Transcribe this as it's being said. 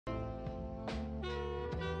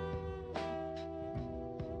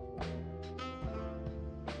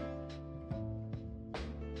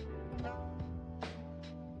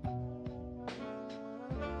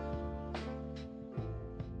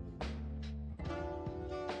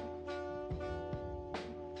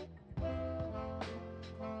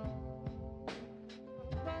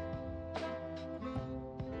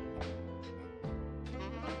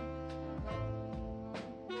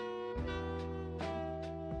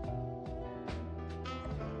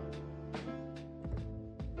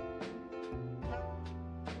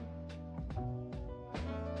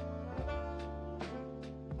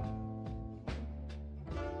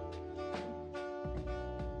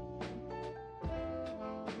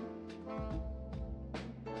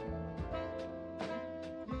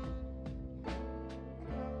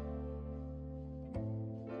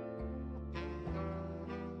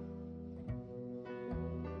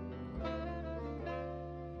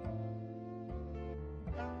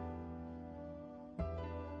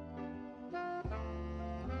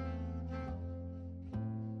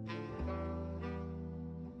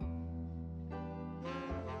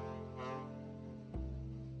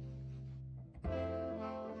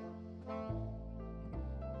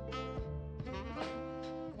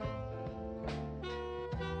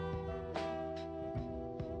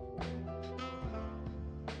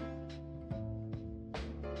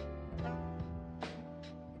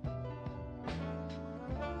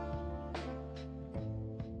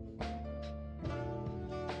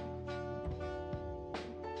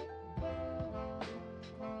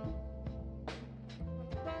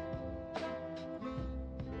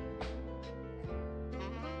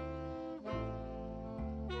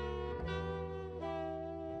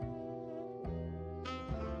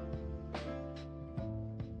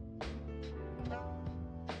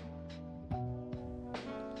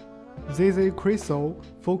ZZCHRYSO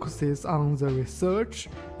focuses on the research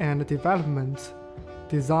and development,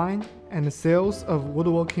 design and sales of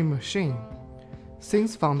woodworking machine.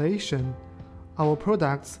 Since foundation, our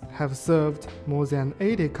products have served more than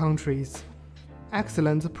 80 countries.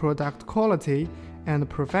 Excellent product quality and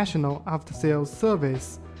professional after-sales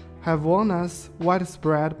service have won us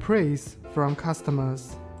widespread praise from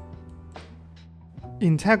customers.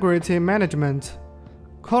 Integrity management.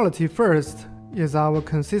 Quality first is our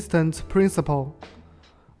consistent principle.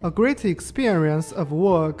 A great experience of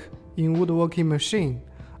work in woodworking machine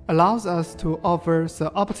allows us to offer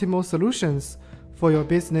the optimal solutions for your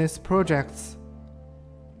business projects.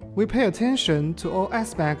 We pay attention to all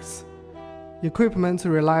aspects: equipment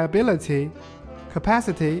reliability,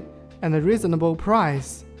 capacity, and a reasonable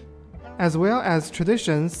price, as well as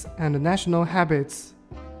traditions and national habits.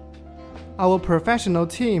 Our professional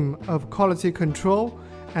team of quality control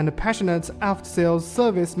and passionate after-sales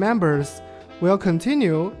service members will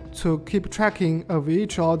continue to keep tracking of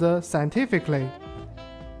each order scientifically,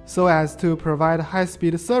 so as to provide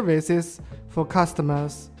high-speed services for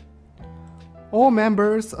customers. All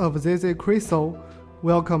members of ZZCHRYSO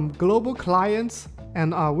welcome global clients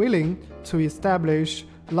and are willing to establish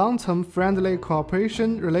long-term friendly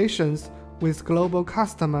cooperation relations with global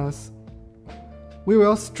customers. We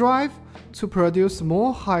will strive to produce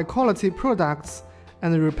more high-quality products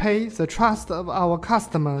and repay the trust of our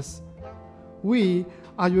customers. We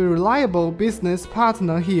are your reliable business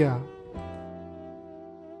partner here.